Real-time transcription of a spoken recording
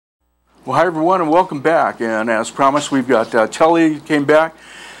Well, hi everyone, and welcome back. And as promised, we've got Telly came back.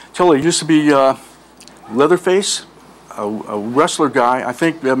 Telly used to be Leatherface, a wrestler guy. I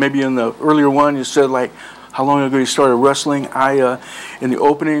think maybe in the earlier one you said like how long ago you started wrestling. I in the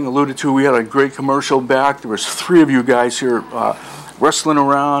opening alluded to we had a great commercial back. There was 3 of you guys here wrestling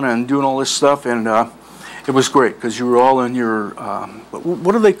around and doing all this stuff, and it was great because you were all in your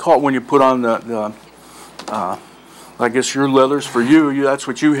what do they call it when you put on the I guess your leathers for you, that's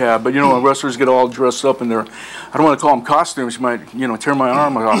what you have. But you know, when wrestlers get all dressed up in their, I don't want to call them costumes. You might, tear my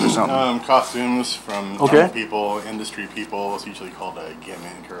arm off or something. Costumes from people, industry people. It's usually called a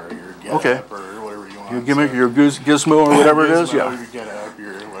gimmick or your get-up or whatever you want. Your gimmick, your gizmo or whatever it is. Yeah. Your get-up,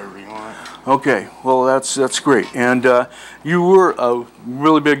 your whatever you want. Okay, well that's great. And you were a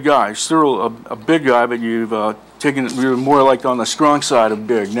really big guy, still a big guy, but you've you're more like on the strong side of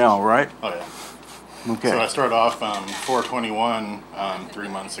big now, right? Oh yeah. Okay. So I started off 421 3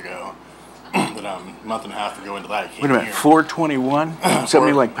 months ago. Then a month and a half ago into that, I came Wait a minute, here. 421? Does that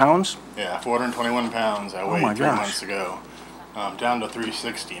mean like pounds? Yeah, 421 pounds. I weighed 3 months ago. Down to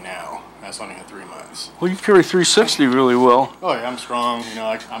 360 now. That's only in 3 months. Well, you carry 360 really well. Oh yeah, I'm strong. You know,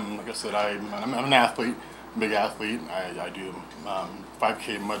 like I said, I'm an athlete, big athlete. I do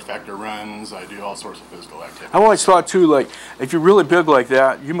 5K mud factor runs. I do all sorts of physical activity. I've always thought too, like if you're really big like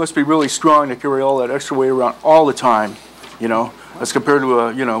that, you must be really strong to carry all that extra weight around all the time. You know, as compared to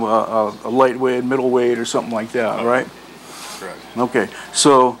a lightweight, middleweight, or something like that, right? Correct. Okay,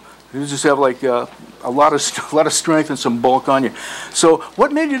 so you just have like a lot of strength and some bulk on you. So,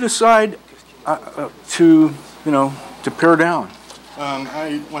 what made you decide to pare down?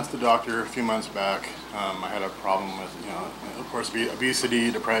 I went to the doctor a few months back. I had a problem with, of course,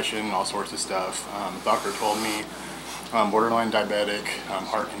 obesity, depression, all sorts of stuff. The doctor told me borderline diabetic,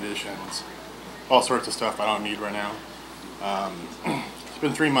 heart conditions, all sorts of stuff I don't need right now. It's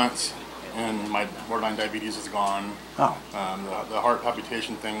been 3 months, and my borderline diabetes is gone. Oh. The heart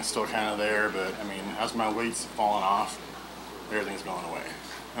palpitation thing is still kind of there, but I mean, as my weight's fallen off, everything's going away.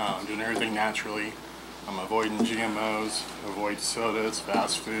 I'm doing everything naturally. I'm avoiding GMOs, avoid sodas,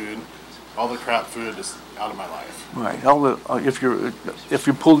 fast food, all the crap food is out of my life. Right. All the if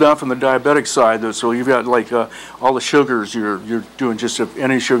you pull down from the diabetic side, though, so you've got like all the sugars. You're doing just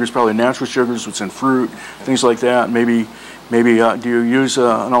any sugars, probably natural sugars, what's in fruit, things like that. Maybe do you use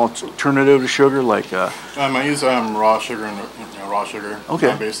an alternative to sugar like? I use raw sugar and raw sugar.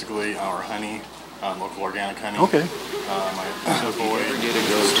 Okay. Basically, or honey. Local organic honey. Okay. I avoid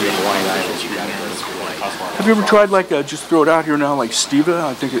Have you ever tried like just throw it out here now like stevia?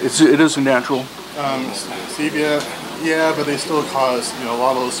 I think it is a natural. Stevia, yeah, but they still cause a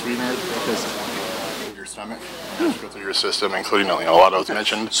lot of those sweeteners in your stomach. Go through your system, including a lot of those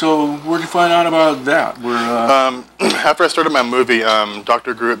mentioned. So where'd you find out about that? After I started my movie,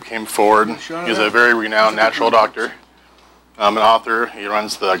 Dr. Group came forward. He's a very renowned natural doctor, an author. He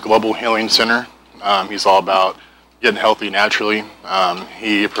runs the Global Healing Center. He's all about getting healthy naturally.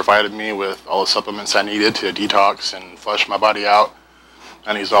 He provided me with all the supplements I needed to detox and flush my body out.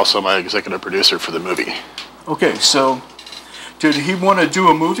 And he's also my executive producer for the movie. Okay, so did he want to do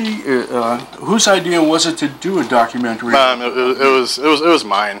a movie? Whose idea was it to do a documentary? It was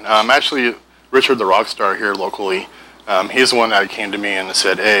mine. Actually, Richard the Rockstar here locally, he's the one that came to me and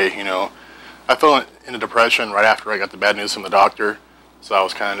said, hey, I fell into depression right after I got the bad news from the doctor. So I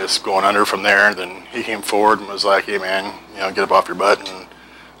was kind of just going under from there. And then he came forward and was like, hey man, get up off your butt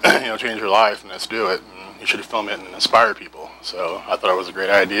and change your life and let's do it. And you should film it and inspire people. So I thought it was a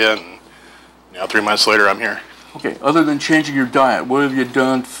great idea, and 3 months later I'm here. Okay, other than changing your diet, what have you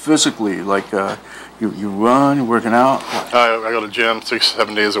done physically? Like you run, you're working out? I go to the gym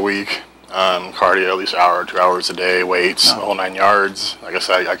 6-7 days a week. Cardio at least an hour, 2 hours a day, weights, the whole 9 yards. Like I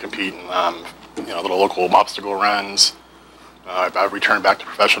said, I compete in little local obstacle runs. I've returned back to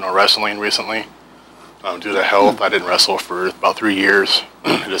professional wrestling recently. Due to health, I didn't wrestle for about 3 years.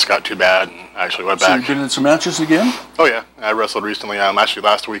 It just got too bad, and I actually went back. So you've been in some matches again? Oh yeah, I wrestled recently. Actually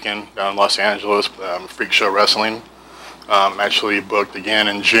last weekend down in Los Angeles, Freak Show Wrestling. Actually booked again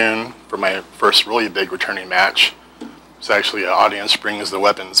in June for my first really big returning match. It's actually an Audience Brings the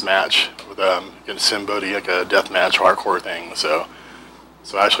Weapons match with against somebody, like a death match, hardcore thing. So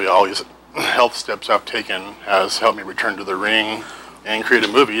actually all these health steps I've taken has helped me return to the ring and create a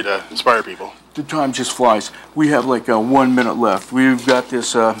movie to inspire people. The time just flies. We have like 1 minute left. We've got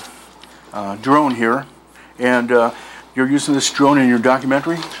this drone here, and you're using this drone in your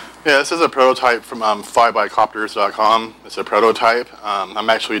documentary? Yeah, this is a prototype from flybycopters.com. It's a prototype. I'm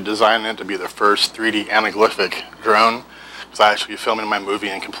actually designing it to be the first 3D anaglyphic drone, because I actually filming my movie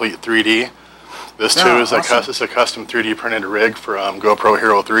in complete 3D. This too is awesome. It's a custom 3D printed rig for GoPro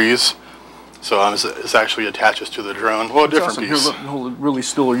Hero 3s. So it's actually attaches to the drone. Well, a different awesome. piece. Here, look, really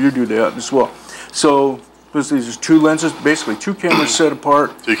still, you do that as well. So there's two lenses, basically two cameras set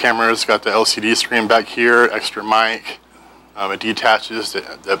apart. Two cameras, got the LCD screen back here, extra mic. It detaches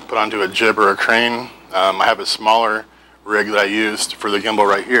that put onto a jib or a crane. I have a smaller rig that I used for the gimbal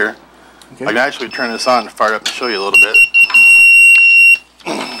right here. Okay. I can actually turn this on, fire it up, and show you a little bit.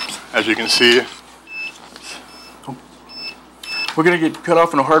 As you can see, we're going to get cut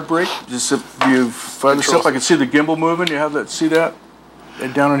off in a hard break. Just if you fire this up, I can see the gimbal moving. You have that? See that?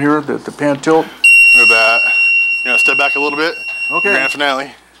 And down in here, the pan tilt. Move that. You know, step back a little bit. Okay. Grand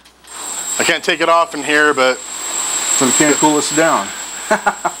finale. I can't take it off in here, but. So you can't cool us down.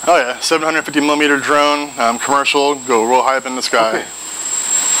 Oh yeah, 750 millimeter drone, commercial, go real high up in the sky. Okay.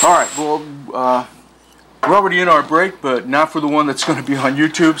 All right. Well, we're already in our break, but not for the one that's going to be on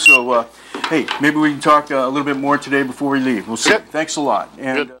YouTube. So, hey, maybe we can talk a little bit more today before we leave. We'll see. Yep. Thanks a lot.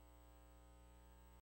 And. Good.